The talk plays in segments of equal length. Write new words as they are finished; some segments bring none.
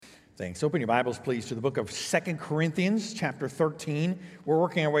Thanks. Open your Bibles, please, to the book of 2 Corinthians, chapter 13. We're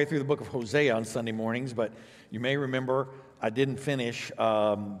working our way through the book of Hosea on Sunday mornings, but you may remember I didn't finish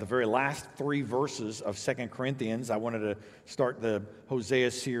the very last three verses of 2 Corinthians. I wanted to start the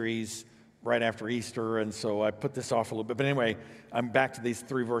Hosea series right after Easter, and so I put this off a little bit. But anyway, I'm back to these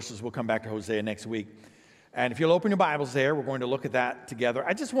three verses. We'll come back to Hosea next week. And if you'll open your Bibles there, we're going to look at that together.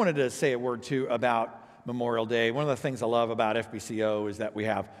 I just wanted to say a word, too, about Memorial Day. One of the things I love about FBCO is that we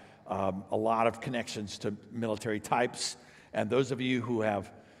have a lot of connections to military types, and those of you who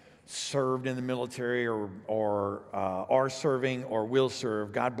have served in the military or are serving or will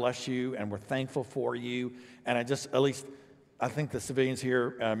serve, God bless you, and we're thankful for you. And I think the civilians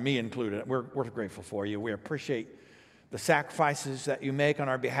here, me included, we're grateful for you. We appreciate the sacrifices that you make on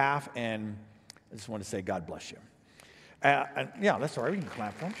our behalf, and I just want to say God bless you. Yeah, that's all right. We can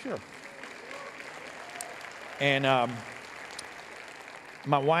clap for them, sure. And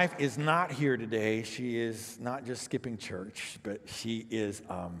my wife is not here today. She is not just skipping church, but she is.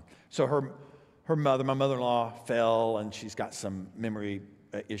 So her mother, my mother-in-law, fell, and she's got some memory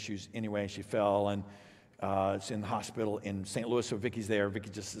issues anyway. She fell, and it's in the hospital in St. Louis. So Vicky's there.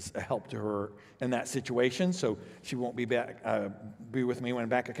 Vicky just is a help to her in that situation. So she won't be back, be with me when I'm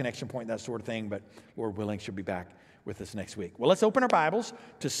back at Connection Point, that sort of thing. But Lord willing, she'll be back with us next week. Well, let's open our Bibles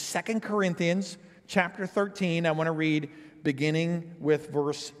to 2 Corinthians chapter 13. I want to read beginning with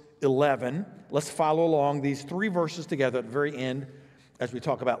verse 11. Let's follow along these three verses together at the very end as we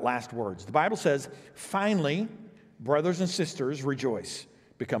talk about last words. The Bible says, "Finally, brothers and sisters, rejoice.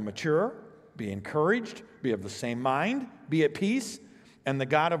 Become mature, be encouraged, be of the same mind, be at peace, and the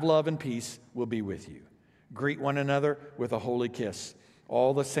God of love and peace will be with you. Greet one another with a holy kiss.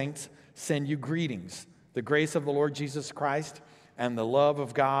 All the saints send you greetings. The grace of the Lord Jesus Christ and the love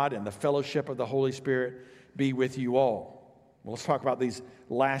of God and the fellowship of the Holy Spirit be with you all." Well, let's talk about these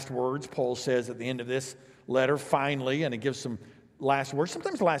last words. Paul says at the end of this letter, finally, and it gives some last words.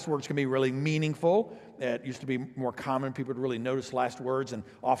 Sometimes the last words can be really meaningful. It used to be more common. People would really notice last words, and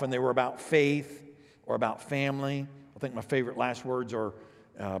often they were about faith or about family. I think my favorite last words are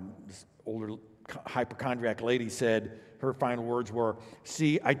this older hypochondriac lady said, her final words were,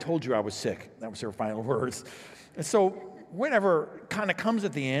 "See, I told you I was sick." That was her final words. And so whatever kind of comes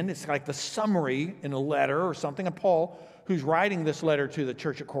at the end, it's like the summary in a letter or something. And Paul, who's writing this letter to the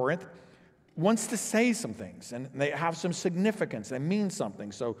church at Corinth, wants to say some things, and they have some significance. They mean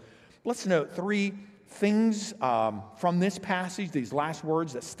something. So let's note three things from this passage, these last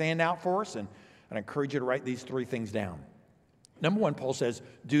words that stand out for us, and I encourage you to write these three things down. Number one, Paul says,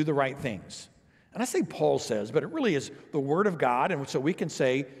 do the right things. And I say Paul says, but it really is the Word of God, and so we can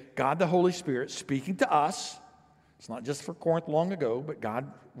say God the Holy Spirit speaking to us. It's not just for Corinth long ago, but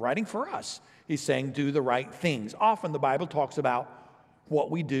God writing for us. He's saying do the right things. Often the Bible talks about what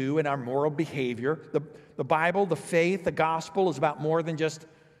we do in our moral behavior. The Bible, the faith, the gospel is about more than just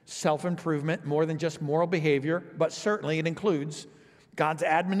self-improvement, more than just moral behavior, but certainly it includes God's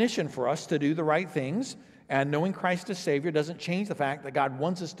admonition for us to do the right things. And knowing Christ as Savior doesn't change the fact that God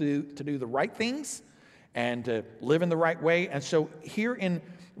wants us to do the right things and to live in the right way. And so here in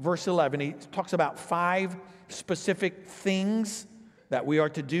verse 11, he talks about 5 specific things that we are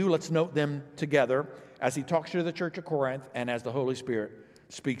to do. Let's note them together as he talks to the church of Corinth and as the Holy Spirit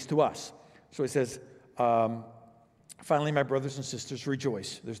speaks to us. So he says, finally, my brothers and sisters,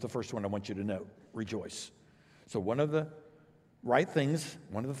 rejoice. There's the first one I want you to note, rejoice. So one of the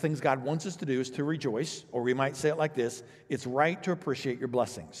things God wants us to do is to rejoice, or we might say it like this, it's right to appreciate your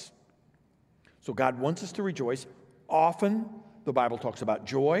blessings. So God wants us to rejoice. Often the Bible talks about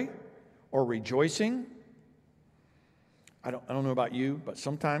joy or rejoicing. I don't know about you, but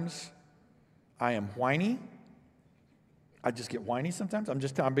sometimes I am whiny. I just get whiny sometimes. I'll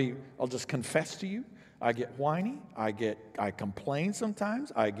just confess to you. I get whiny. I complain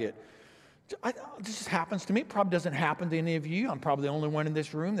sometimes. This just happens to me. It probably doesn't happen to any of you. I'm probably the only one in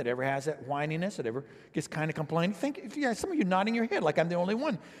this room that ever has that whininess, that ever gets kind of complaining. Some of you nodding your head like I'm the only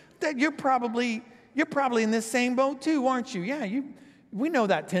one. That you're probably in this same boat too, aren't you? Yeah, we know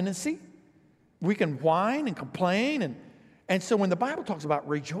that tendency. We can whine and complain, and so when the Bible talks about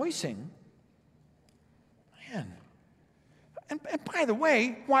rejoicing, man, and by the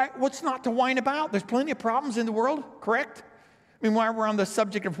way, what's not to whine about? There's plenty of problems in the world, correct? I mean, while we're on the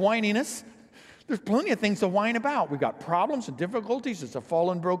subject of whininess, there's plenty of things to whine about. We've got problems and difficulties. It's a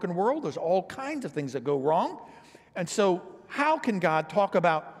fallen, broken world. There's all kinds of things that go wrong. And so how can God talk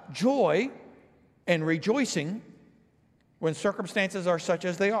about joy and rejoicing when circumstances are such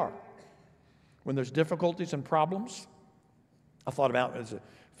as they are? When there's difficulties and problems? I thought about, as a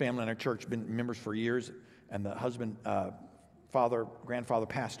family in our church, been members for years, and the husband grandfather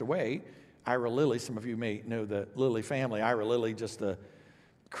passed away, Ira Lilly, some of you may know the Lilly family. Ira Lilly just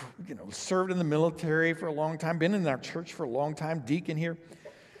served in the military for a long time, been in our church for a long time, deacon here.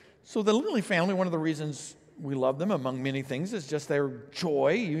 So the Lilly family, one of the reasons we love them, among many things, is just their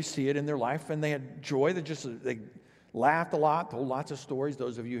joy. You see it in their life, and they had joy. They laughed a lot, told lots of stories.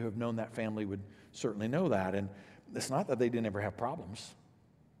 Those of you who have known that family would certainly know that. And it's not that they didn't ever have problems.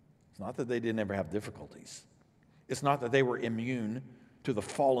 It's not that they didn't ever have difficulties. It's not that they were immune to the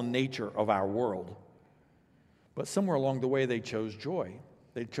fallen nature of our world. But somewhere along the way, they chose joy.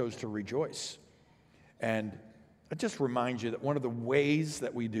 They chose to rejoice. And I just remind you that one of the ways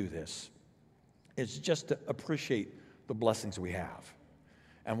that we do this is just to appreciate the blessings we have.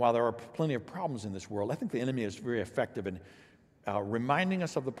 And while there are plenty of problems in this world, I think the enemy is very effective in reminding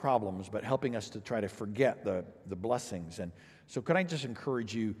us of the problems, but helping us to try to forget the blessings. And so could I just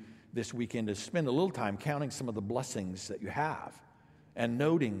encourage you this weekend to spend a little time counting some of the blessings that you have and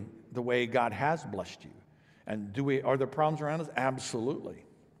noting the way God has blessed you. And are there problems around us? Absolutely.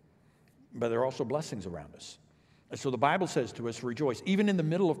 But there are also blessings around us. And so the Bible says to us, rejoice. Even in the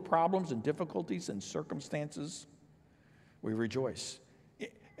middle of problems and difficulties and circumstances, we rejoice.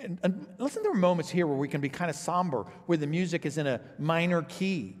 And listen, there are moments here where we can be kind of somber, where the music is in a minor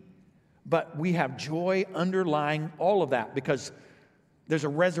key. But we have joy underlying all of that because there's a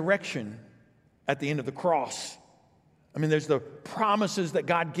resurrection at the end of the cross. I mean, there's the promises that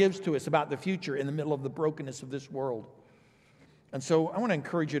God gives to us about the future in the middle of the brokenness of this world. And so I want to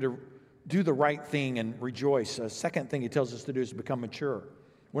encourage you to do the right thing and rejoice. A second thing he tells us to do is to become mature.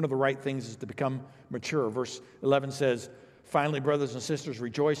 One of the right things is to become mature. Verse 11 says, finally, brothers and sisters,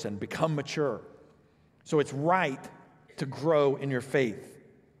 rejoice and become mature. So it's right to grow in your faith.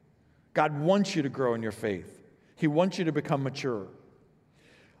 God wants you to grow in your faith. He wants you to become mature.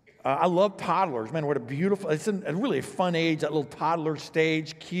 I love toddlers. Man, what a beautiful, it's a really fun age, that little toddler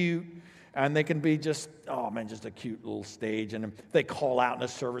stage, cute. And they can be just a cute little stage. And if they call out in a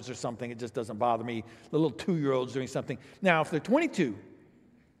service or something, it just doesn't bother me. The little 2-year-old's doing something. Now, if they're 22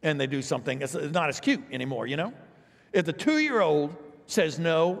 and they do something, it's not as cute anymore, you know? If the 2-year-old says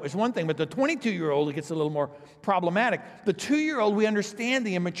no, it's one thing, but the 22-year-old, it gets a little more problematic. The 2-year-old, we understand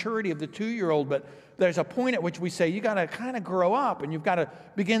the immaturity of the 2-year-old, but there's a point at which we say, you got to kind of grow up and you've got to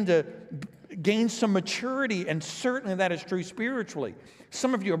begin to gain some maturity, and certainly that is true spiritually.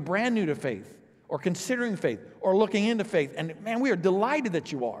 Some of you are brand new to faith or considering faith or looking into faith, and man, we are delighted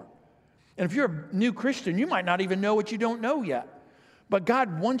that you are. And if you're a new Christian, you might not even know what you don't know yet. But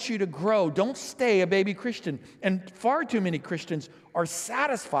God wants you to grow. Don't stay a baby Christian. And far too many Christians are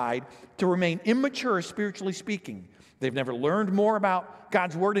satisfied to remain immature, spiritually speaking. They've never learned more about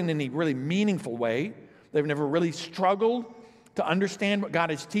God's Word in any really meaningful way. They've never really struggled to understand what God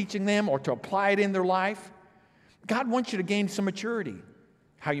is teaching them or to apply it in their life. God wants you to gain some maturity.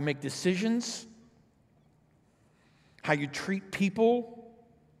 How you make decisions, how you treat people,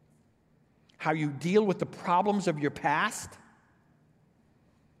 how you deal with the problems of your past,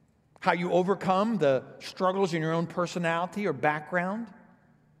 how you overcome the struggles in your own personality or background.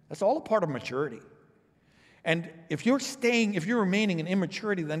 That's all a part of maturity. And if you're remaining in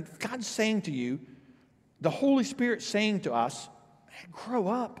immaturity, then God's saying to you, the Holy Spirit's saying to us, grow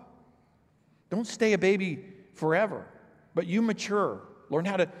up. Don't stay a baby forever, but you mature. Learn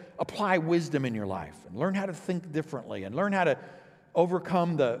how to apply wisdom in your life and learn how to think differently and learn how to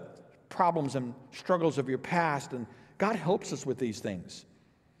overcome the problems and struggles of your past. And God helps us with these things.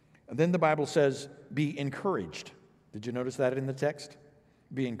 And then the Bible says, be encouraged. Did you notice that in the text?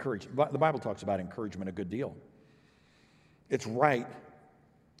 Be encouraged. The Bible talks about encouragement a good deal. It's right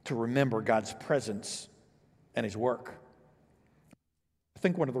to remember God's presence and His work. I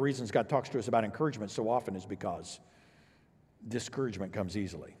think one of the reasons God talks to us about encouragement so often is because discouragement comes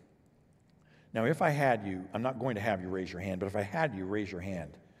easily. Now, if I had you, I'm not going to have you raise your hand, but if I had you raise your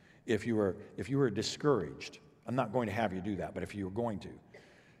hand, if you were discouraged, I'm not going to have you do that, but if you were going to,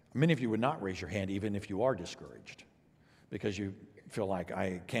 many of you would not raise your hand even if you are discouraged, because you feel like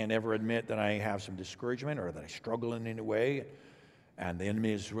I can't ever admit that I have some discouragement or that I struggle in any way. And the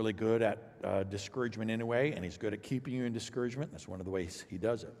enemy is really good at discouragement anyway, and he's good at keeping you in discouragement. That's one of the ways he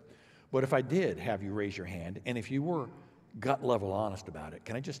does it. But if I did have you raise your hand, and if you were gut level honest about it,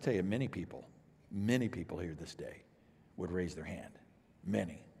 can I just tell you, many people here this day would raise their hand.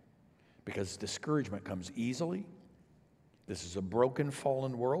 Many. Because discouragement comes easily. This is a broken,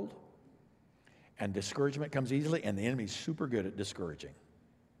 fallen world. And discouragement comes easily, and the enemy's super good at discouraging.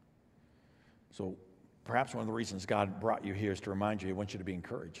 So perhaps one of the reasons God brought you here is to remind you He wants you to be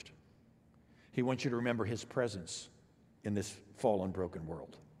encouraged. He wants you to remember His presence in this fallen, broken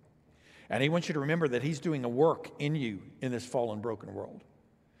world. And he wants you to remember that he's doing a work in you in this fallen, broken world.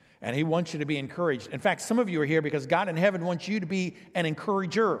 And he wants you to be encouraged. In fact, some of you are here because God in heaven wants you to be an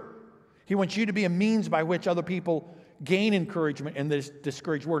encourager. He wants you to be a means by which other people gain encouragement in this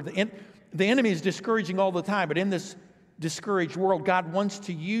discouraged world. The enemy is discouraging all the time, but in this discouraged world, God wants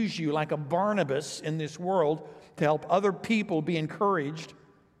to use you like a Barnabas in this world to help other people be encouraged.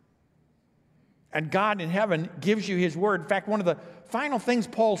 And God in heaven gives you his word. In fact, one of the final things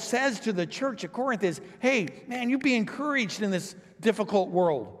Paul says to the church at Corinth is, hey, man, you be encouraged in this difficult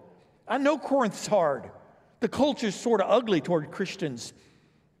world. I know Corinth's hard. The culture's sort of ugly toward Christians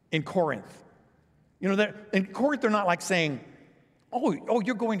in Corinth. You know, in Corinth, they're not like saying, oh,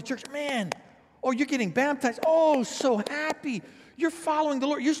 you're going to church. Man, oh, you're getting baptized. Oh, so happy. You're following the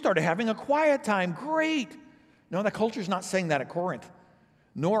Lord. You started having a quiet time. Great. No, the culture's not saying that at Corinth.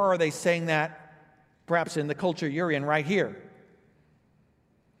 Nor are they saying that perhaps in the culture you're in right here.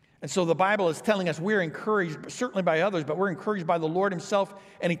 And so the Bible is telling us we're encouraged, certainly by others, but we're encouraged by the Lord himself,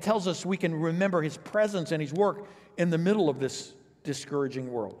 and he tells us we can remember his presence and his work in the middle of this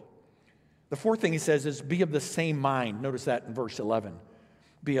discouraging world. The fourth thing he says is be of the same mind. Notice that in verse 11.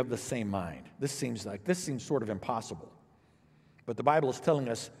 Be of the same mind. This seems sort of impossible. But the Bible is telling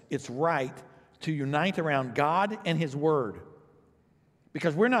us it's right to unite around God and his word.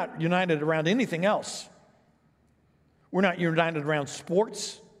 Because we're not united around anything else. We're not united around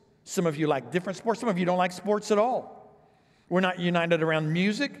sports. Some of you like different sports. Some of you don't like sports at all. We're not united around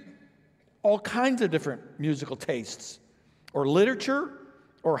music. All kinds of different musical tastes. Or literature.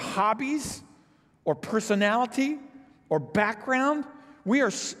 Or hobbies. Or personality. Or background. We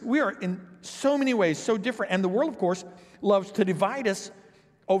are in so many ways so different. And the world, of course, loves to divide us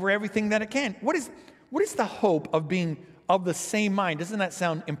over everything that it can. What is the hope of being of the same mind? Doesn't that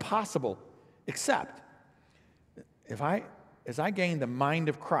sound impossible? Except, as I gain the mind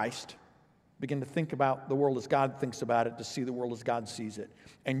of Christ, begin to think about the world as God thinks about it, to see the world as God sees it,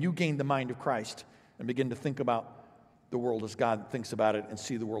 and you gain the mind of Christ and begin to think about the world as God thinks about it and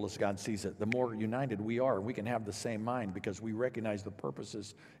see the world as God sees it, the more united we are, and we can have the same mind because we recognize the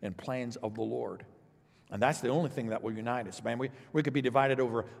purposes and plans of the Lord. And that's the only thing that will unite us. Man, we could be divided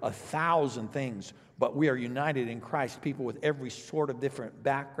over 1,000 things, but we are united in Christ, people with every sort of different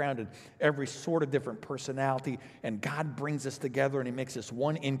background and every sort of different personality. And God brings us together and he makes us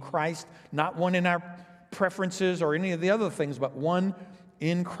one in Christ, not one in our preferences or any of the other things, but one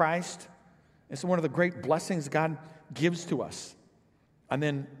in Christ. It's one of the great blessings God gives to us. And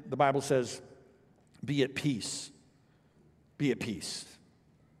then the Bible says, be at peace. Be at peace.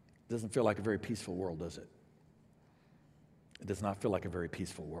 It doesn't feel like a very peaceful world, does it? It does not feel like a very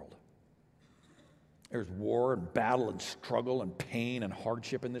peaceful world. There's war and battle and struggle and pain and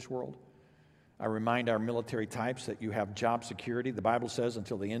hardship in this world. I remind our military types that you have job security. The Bible says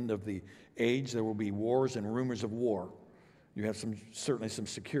until the end of the age there will be wars and rumors of war. You have certainly some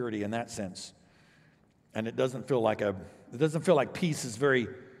security in that sense. And it doesn't feel like peace is very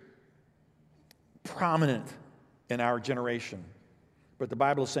prominent in our generation. But the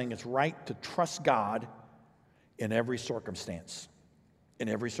Bible is saying it's right to trust God in every circumstance. In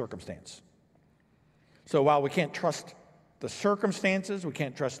every circumstance. So while we can't trust the circumstances, we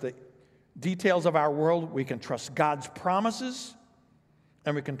can't trust the details of our world, we can trust God's promises,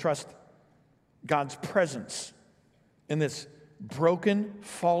 and we can trust God's presence in this broken,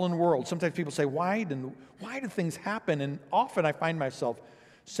 fallen world. Sometimes people say, why do things happen? And often I find myself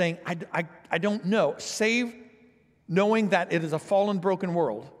saying, I don't know, save knowing that it is a fallen, broken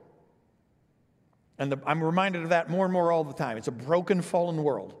world. And I'm reminded of that more and more all the time. It's a broken, fallen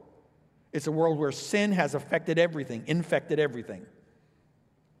world. It's a world where sin has affected everything, infected everything.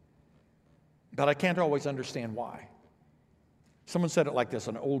 But I can't always understand why. Someone said it like this,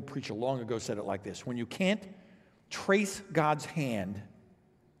 an old preacher long ago said it like this: when you can't trace God's hand,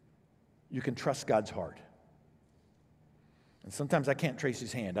 you can trust God's heart. And sometimes I can't trace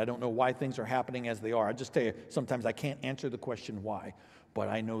his hand. I don't know why things are happening as they are. I just tell you, sometimes I can't answer the question why. But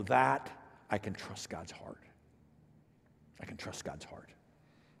I know that I can trust God's heart. I can trust God's heart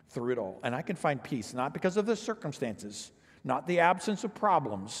through it all. And I can find peace, not because of the circumstances, not the absence of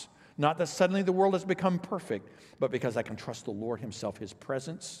problems, not that suddenly the world has become perfect, but because I can trust the Lord himself, his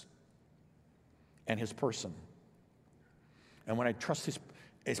presence and his person. And when I trust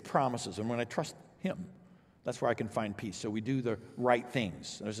his promises, and when I trust him, that's where I can find peace. So we do the right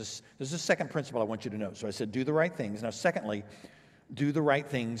things. There's a second principle I want you to know. So I said, do the right things. Now, secondly, do the right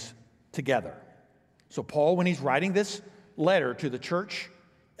things together. So Paul, when he's writing this letter to the church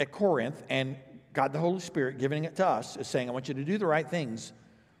at Corinth, and God the Holy Spirit giving it to us, is saying, I want you to do the right things,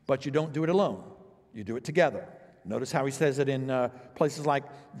 but you don't do it alone. You do it together. Notice how he says it in places like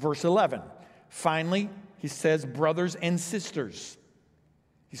verse 11. Finally, he says brothers and sisters.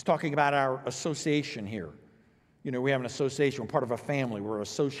 He's talking about our association here. You know, we have an association. We're part of a family. We're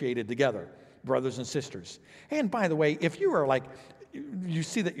associated together, brothers and sisters. And by the way, if you are like, you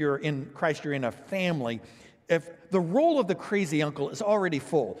see that you're in Christ, you're in a family, if the role of the crazy uncle is already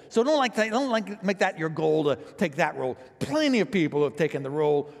full. So don't make that your goal to take that role. Plenty of people have taken the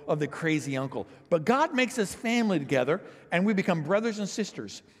role of the crazy uncle. But God makes us family together, and we become brothers and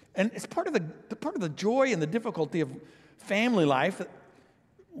sisters. And it's part of the joy and the difficulty of family life.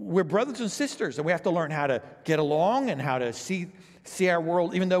 We're brothers and sisters, and we have to learn how to get along and how to see our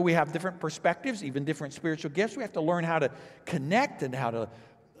world. Even though we have different perspectives, even different spiritual gifts, we have to learn how to connect and how to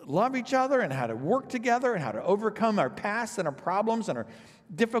love each other and how to work together and how to overcome our past and our problems and our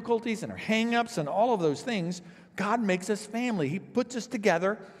difficulties and our hang-ups and all of those things. God makes us family. He puts us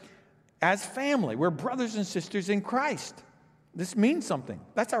together as family. We're brothers and sisters in Christ. This means something.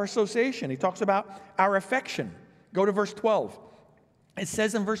 That's our association. He talks about our affection. Go to verse 12. It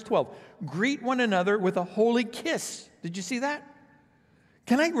says in verse 12, greet one another with a holy kiss. Did you see that?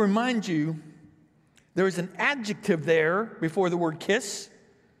 Can I remind you, there is an adjective there before the word kiss.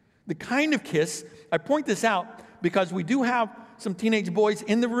 The kind of kiss, I point this out because we do have some teenage boys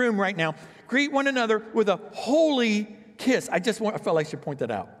in the room right now. Greet one another with a holy kiss. I felt like I should point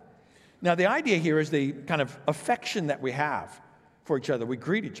that out. Now, the idea here is the kind of affection that we have for each other. We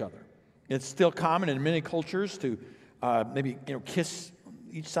greet each other. It's still common in many cultures to maybe kiss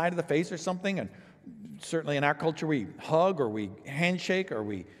each side of the face or something. And certainly in our culture, we hug or we handshake or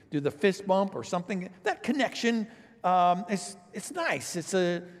we do the fist bump or something. That connection it's nice. It's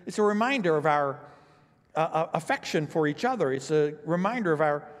a reminder of our affection for each other. It's a reminder of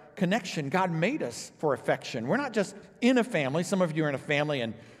our connection. God made us for affection. We're not just in a family. Some of you are in a family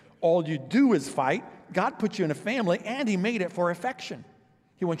and all you do is fight. God put you in a family and He made it for affection.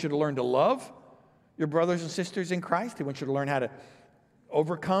 He wants you to learn to love your brothers and sisters in Christ. He wants you to learn how to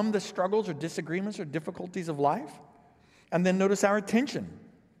overcome the struggles or disagreements or difficulties of life. And then notice our attention.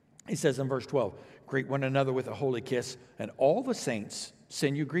 He says in verse 12, greet one another with a holy kiss, and all the saints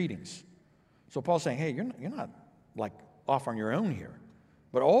send you greetings. So Paul's saying, hey, you're not like off on your own here,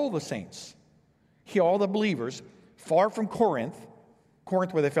 but all the saints, all the believers, far from Corinth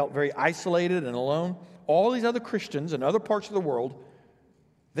where they felt very isolated and alone, all these other Christians in other parts of the world,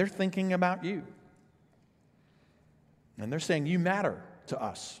 they're thinking about you. And they're saying, you matter to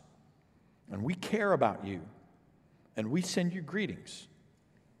us, and we care about you, and we send you greetings.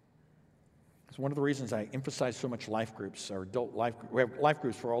 It's one of the reasons I emphasize so much life groups, our adult life. We have life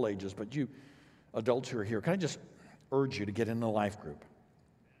groups for all ages, but you adults who are here, can I just urge you to get in a life group?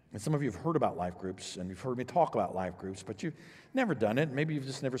 And some of you have heard about life groups, and you've heard me talk about life groups, but you've never done it. Maybe you've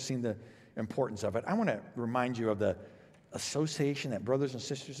just never seen the importance of it. I want to remind you of the association, that brothers and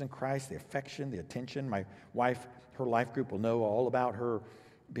sisters in Christ, the affection, the attention. My wife, her life group will know all about her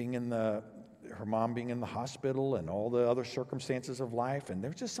being her mom being in the hospital and all the other circumstances of life. And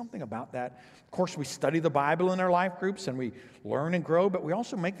there's just something about that. Of course, we study the Bible in our life groups and we learn and grow, but we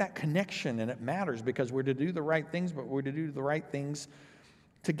also make that connection, and it matters because we're to do the right things, but we're to do the right things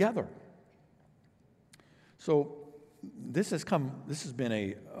together. So this has been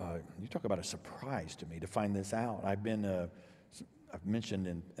you talk about a surprise to me to find this out. I've mentioned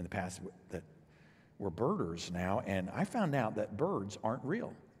in the past that we're birders now, and I found out that birds aren't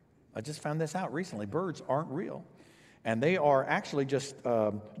real. I just found this out recently. Birds aren't real. And they are actually just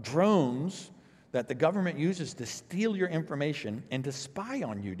drones that the government uses to steal your information and to spy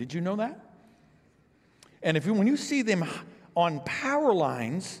on you. Did you know that? And when you see them on power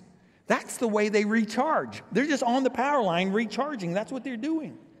lines, that's the way they recharge. They're just on the power line recharging. That's what they're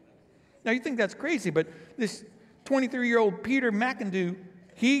doing. Now, you think that's crazy, but this 23-year-old Peter McIndoe,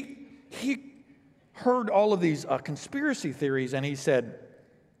 he heard all of these conspiracy theories, and he said,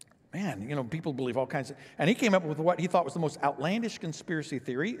 man, people believe all kinds of... And he came up with what he thought was the most outlandish conspiracy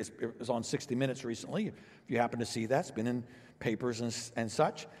theory. It was on 60 Minutes recently. If you happen to see that, it's been in papers and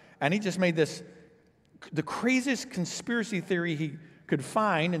such. And he just made the craziest conspiracy theory he could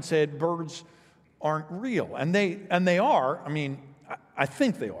find and said birds aren't real. And they are. I mean, I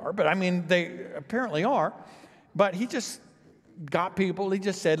think they are, but I mean, they apparently are. But he just got people, he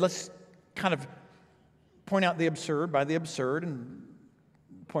just said, let's kind of point out the absurd by the absurd and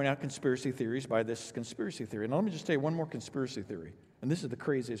point out conspiracy theories by this conspiracy theory. Now, let me just tell you one more conspiracy theory, and this is the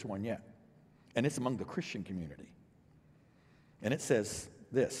craziest one yet, and it's among the Christian community. And it says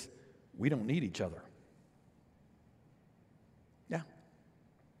this: we don't need each other. Yeah,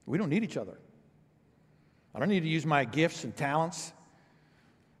 we don't need each other. I don't need to use my gifts and talents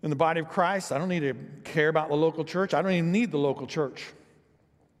In the body of Christ, I don't need to care about the local church. I don't even need the local church.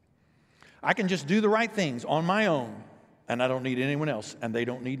 I can just do the right things on my own, and I don't need anyone else, and they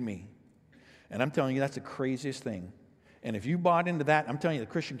don't need me. And I'm telling you, that's the craziest thing. And if you bought into that, I'm telling you,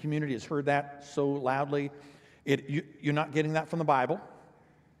 the Christian community has heard that so loudly. You're not getting that from the Bible.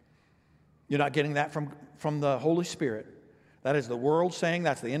 You're not getting that from the Holy Spirit. That is the world saying,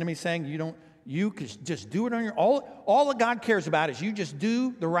 that's the enemy saying, you can just do it on your own. All that God cares about is you just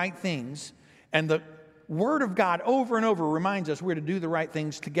do the right things. And the Word of God over and over reminds us we're to do the right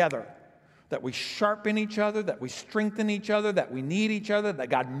things together. That we sharpen each other, that we strengthen each other, that we need each other, that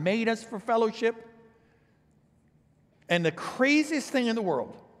God made us for fellowship. And the craziest thing in the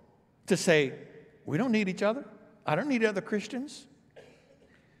world to say, we don't need each other. I don't need other Christians.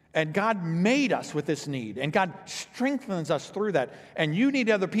 And God made us with this need, and God strengthens us through that. And you need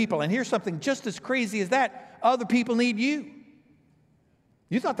other people. And here's something just as crazy as that. Other people need you.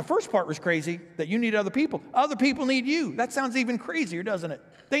 You thought the first part was crazy, that you need other people. Other people need you. That sounds even crazier, doesn't it?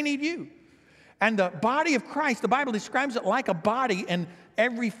 They need you. And the body of Christ, the Bible describes it like a body, and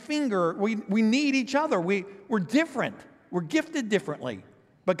every finger, we need each other. We're different. We're gifted differently.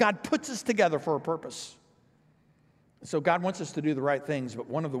 But God puts us together for a purpose. So God wants us to do the right things, but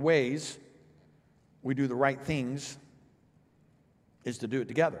one of the ways we do the right things is to do it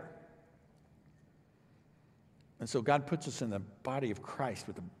together. And so God puts us in the body of Christ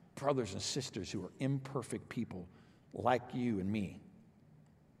with the brothers and sisters who are imperfect people like you and me.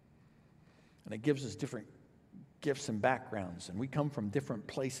 And it gives us different gifts and backgrounds, and we come from different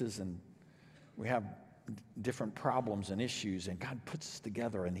places, and we have different problems and issues, and God puts us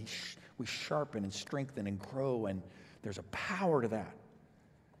together, and we sharpen and strengthen and grow, and there's a power to that.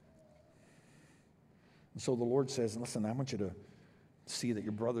 And so the Lord says, listen, I want you to see that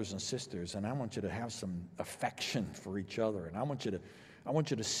you're brothers and sisters, and I want you to have some affection for each other, and I want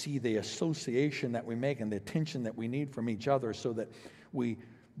you to see the association that we make and the attention that we need from each other so that we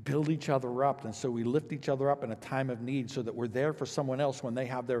build each other up, and so we lift each other up in a time of need so that we're there for someone else when they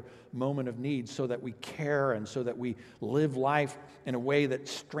have their moment of need, so that we care and so that we live life in a way that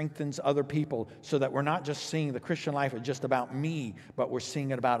strengthens other people, so that we're not just seeing the Christian life as just about me, but we're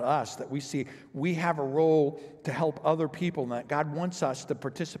seeing it about us, that we see we have a role to help other people, and that God wants us to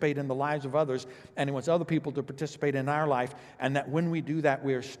participate in the lives of others, and He wants other people to participate in our life, and that when we do that,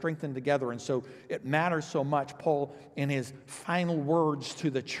 we are strengthened together. And so it matters so much. Paul, in his final words to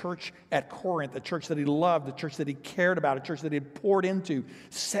the church at Corinth, the church that he loved, the church that he cared about, a church that he had poured into,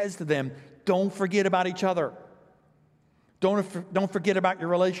 says to them, don't forget about each other. Don't forget about your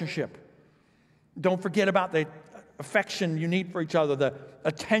relationship. Don't forget about the affection you need for each other, the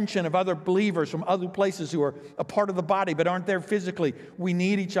attention of other believers from other places who are a part of the body but aren't there physically. We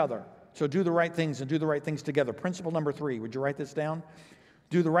need each other. So do the right things and do the right things together. Principle number 3, would you write this down?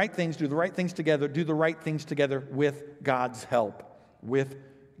 Do the right things together, do the right things together with God's help. With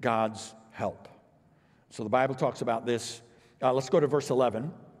God's help. So the Bible talks about this. Let's go to verse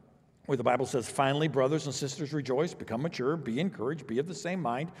 11, where the Bible says, finally, brothers and sisters, rejoice, become mature, be encouraged, be of the same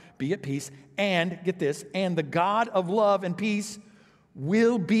mind, be at peace, and, get this, and the God of love and peace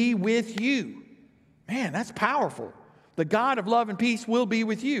will be with you. Man, that's powerful. The God of love and peace will be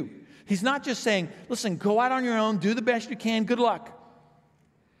with you. He's not just saying, listen, go out on your own, do the best you can, good luck.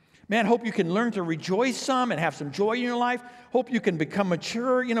 Man, hope you can learn to rejoice some and have some joy in your life. Hope you can become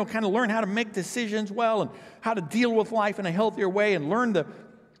mature, kind of learn how to make decisions well and how to deal with life in a healthier way and learn the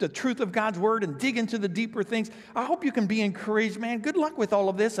truth of God's word and dig into the deeper things. I hope you can be encouraged, man. Good luck with all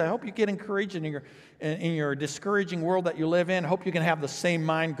of this. I hope you get encouraged in your discouraging world that you live in. I hope you can have the same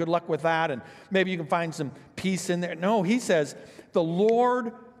mind. Good luck with that. And maybe you can find some peace in there. No, he says, the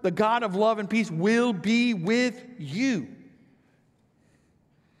Lord, the God of love and peace, will be with you.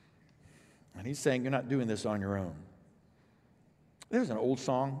 And he's saying you're not doing this on your own. There's an old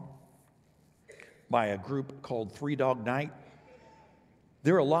song by a group called Three Dog Night.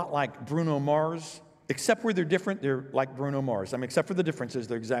 They're a lot like Bruno Mars, except where they're different, they're like Bruno Mars. Except for the differences,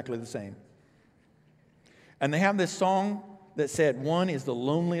 they're exactly the same. And they have this song that said, one is the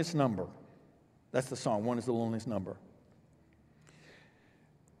loneliest number. That's the song, one is the loneliest number.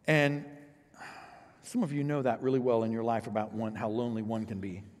 And some of you know that really well in your life about how lonely one can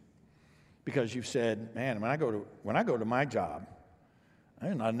be. Because you've said, man, when I go to my job,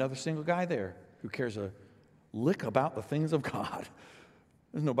 there's not another single guy there who cares a lick about the things of God.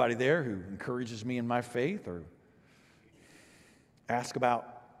 There's nobody there who encourages me in my faith or asks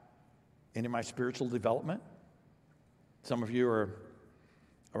about any of my spiritual development. Some of you are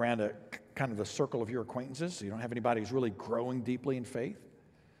around a kind of the circle of your acquaintances, so you don't have anybody who's really growing deeply in faith.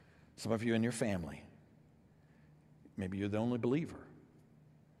 Some of you in your family, maybe you're the only believer.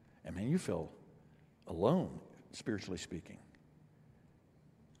 And man, you feel alone, spiritually speaking.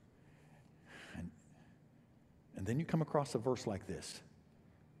 And then you come across a verse like this,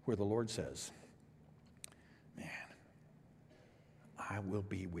 where the Lord says, man, I will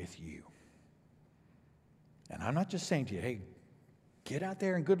be with you. And I'm not just saying to you, hey, get out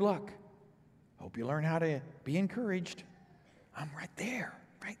there and good luck. Hope you learn how to be encouraged. I'm right there,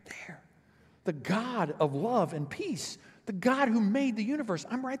 right there. The God of love and peace, the God who made the universe,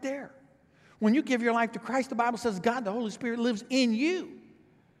 I'm right there. When you give your life to Christ, the Bible says God, the Holy Spirit, lives in you.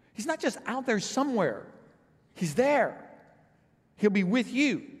 He's not just out there somewhere. He's there. He'll be with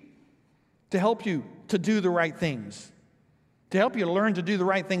you to help you to do the right things, to help you learn to do the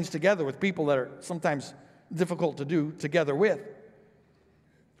right things together with people that are sometimes difficult to do together with.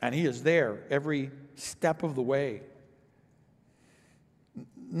 And He is there every step of the way.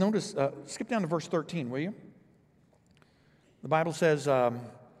 Notice, skip down to verse 13, will you? The Bible says,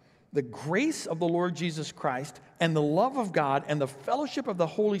 the grace of the Lord Jesus Christ and the love of God and the fellowship of the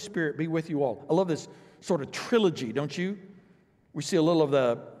Holy Spirit be with you all. I love this sort of trilogy, don't you? We see a little of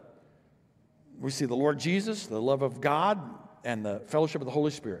the Lord Jesus, the love of God, and the fellowship of the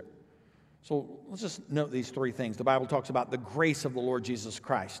Holy Spirit. So let's just note these three things. The Bible talks about the grace of the Lord Jesus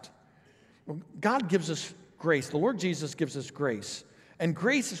Christ. God gives us grace. The Lord Jesus gives us grace. And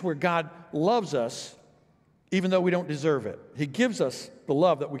grace is where God loves us even though we don't deserve it. He gives us the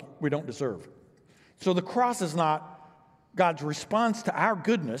love that we don't deserve. So the cross is not God's response to our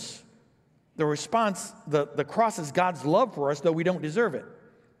goodness. The cross is God's love for us, though we don't deserve it.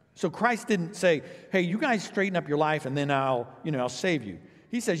 So Christ didn't say, hey, you guys straighten up your life and then I'll save you.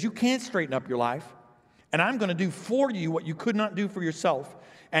 He says, you can't straighten up your life, and I'm going to do for you what you could not do for yourself.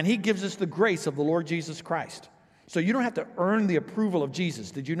 And He gives us the grace of the Lord Jesus Christ. So you don't have to earn the approval of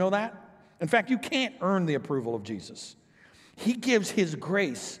Jesus. Did you know that? In fact, you can't earn the approval of Jesus. He gives His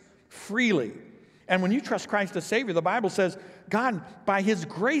grace freely. And when you trust Christ as Savior, the Bible says God, by His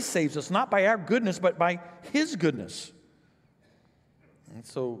grace, saves us, not by our goodness, but by His goodness. And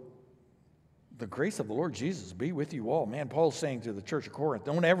so the grace of the Lord Jesus be with you all. Man, Paul's saying to the church of Corinth,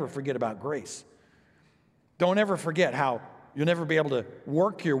 don't ever forget about grace. Don't ever forget how you'll never be able to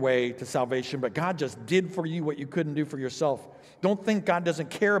work your way to salvation, but God just did for you what you couldn't do for yourself. Don't think God doesn't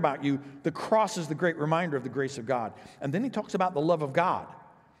care about you. The cross is the great reminder of the grace of God. And then he talks about the love of God.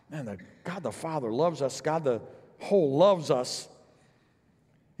 Man, God the Father loves us. God the whole loves us.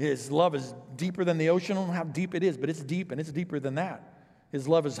 His love is deeper than the ocean. I don't know how deep it is, but it's deep, and it's deeper than that. His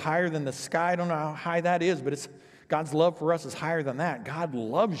love is higher than the sky. I don't know how high that is, but God's love for us is higher than that. God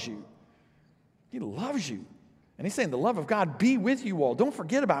loves you. He loves you. And he's saying the love of God be with you all. Don't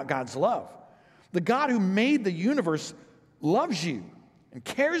forget about God's love. The God who made the universe loves you and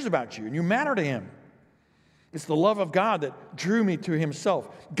cares about you, and you matter to Him. It's the love of God that drew me to Himself.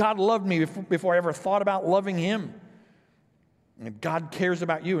 God loved me before I ever thought about loving Him. And God cares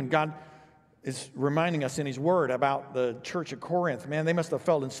about you, and God is reminding us in His Word about the church at Corinth. Man, they must have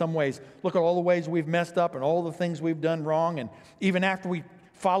felt in some ways, look at all the ways we've messed up and all the things we've done wrong. And even after we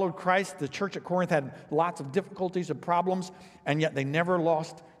followed Christ, the church at Corinth had lots of difficulties and problems, and yet they never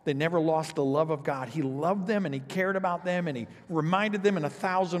lost the love of God. He loved them, and He cared about them, and He reminded them in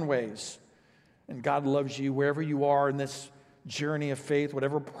 1,000 ways. And God loves you wherever you are in this journey of faith,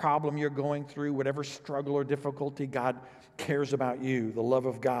 whatever problem you're going through, whatever struggle or difficulty, God cares about you. The love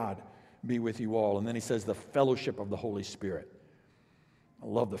of God be with you all. And then he says the fellowship of the Holy Spirit. I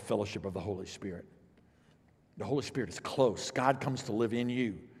love the fellowship of the Holy Spirit. The Holy Spirit is close. God comes to live in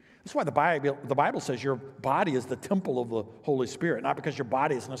you. That's why the Bible says your body is the temple of the Holy Spirit, not because your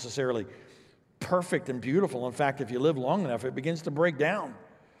body is necessarily perfect and beautiful. In fact, if you live long enough, it begins to break down.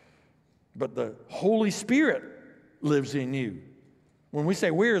 But the Holy Spirit lives in you. When we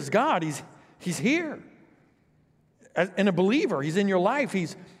say, where is God? He's here. And a believer, He's in your life.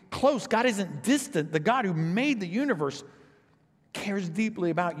 He's close. God isn't distant. The God who made the universe cares deeply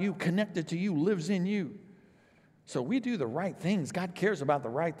about you, connected to you, lives in you. So we do the right things. God cares about the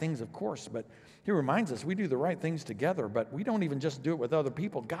right things, of course, but He reminds us we do the right things together, but we don't even just do it with other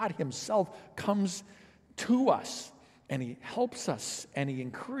people. God Himself comes to us, and He helps us, and He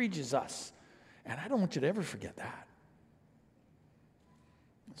encourages us. And I don't want you to ever forget that.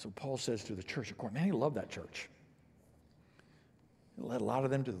 So Paul says to the church of Corinth, man, he loved that church. He led a lot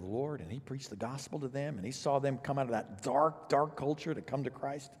of them to the Lord, and he preached the gospel to them, and he saw them come out of that dark, dark culture to come to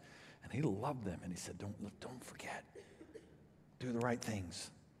Christ, and he loved them, and he said, don't forget. Do the right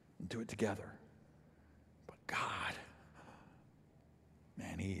things and do it together. But God,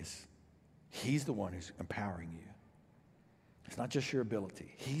 man, He's the one who's empowering you. It's not just your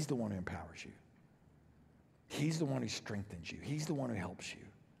ability. He's the one who empowers you. He's the one who strengthens you. He's the one who helps you.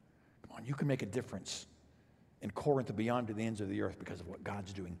 Come on, you can make a difference in Corinth and beyond to the ends of the earth because of what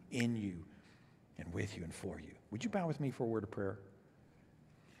God's doing in you and with you and for you. Would you bow with me for a word of prayer?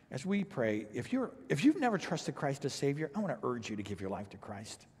 As we pray, if you've never trusted Christ as Savior, I want to urge you to give your life to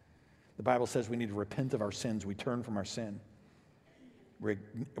Christ. The Bible says we need to repent of our sins. We turn from our sin. We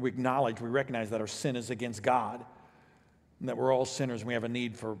recognize that our sin is against God and that we're all sinners and we have a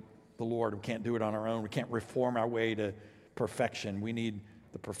need for the Lord. We can't do it on our own. We can't reform our way to perfection. We need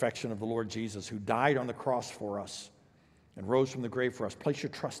the perfection of the Lord Jesus, who died on the cross for us and rose from the grave for us. Place your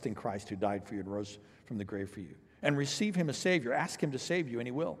trust in Christ, who died for you and rose from the grave for you. And receive him as Savior. Ask him to save you, and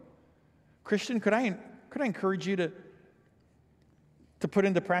he will. Christian, could I encourage you to put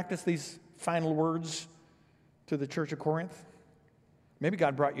into practice these final words to the church of Corinth? Maybe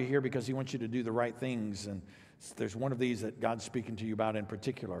God brought you here because he wants you to do the right things, and there's one of these that God's speaking to you about in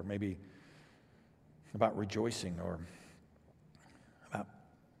particular, maybe about rejoicing or about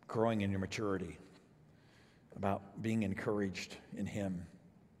growing in your maturity, about being encouraged in him,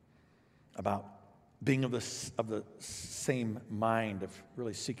 about being of the same mind, of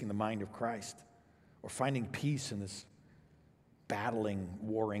really seeking the mind of Christ, or finding peace in this battling,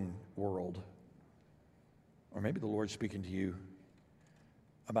 warring world. Or maybe the Lord's speaking to you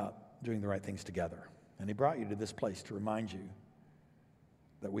about doing the right things together. And he brought you to this place to remind you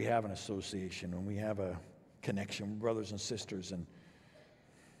that we have an association and we have a connection with brothers and sisters, and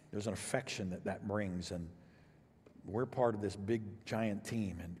there's an affection that brings, and we're part of this big, giant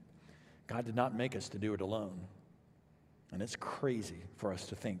team, and God did not make us to do it alone. And it's crazy for us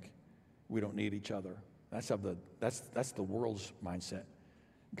to think we don't need each other. That's the world's mindset.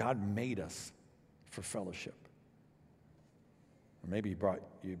 God made us for fellowship. Or maybe he brought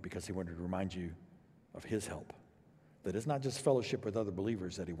you because he wanted to remind you of his help. That it's not just fellowship with other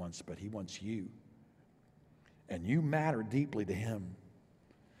believers that he wants, but he wants you. And you matter deeply to him.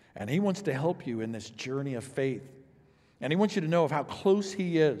 And he wants to help you in this journey of faith. And he wants you to know of how close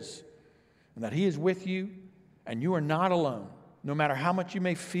he is, and that he is with you, and you are not alone. No matter how much you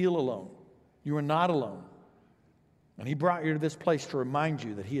may feel alone, you are not alone. And he brought you to this place to remind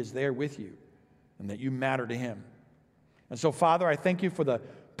you that he is there with you and that you matter to him. And so, Father, I thank you for the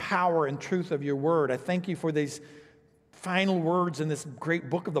power and truth of your word. I thank you for these final words in this great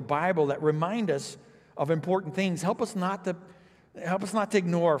book of the Bible that remind us of important things. Help us not to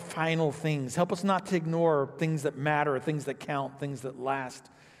ignore final things. Help us not to ignore things that matter, things that count, things that last.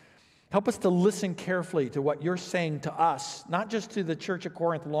 Help us to listen carefully to what you're saying to us, not just to the church of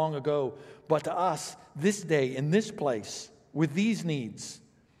Corinth long ago, but to us this day, in this place, with these needs,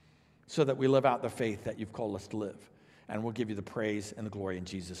 so that we live out the faith that you've called us to live. And we'll give you the praise and the glory in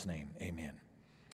Jesus' name. Amen.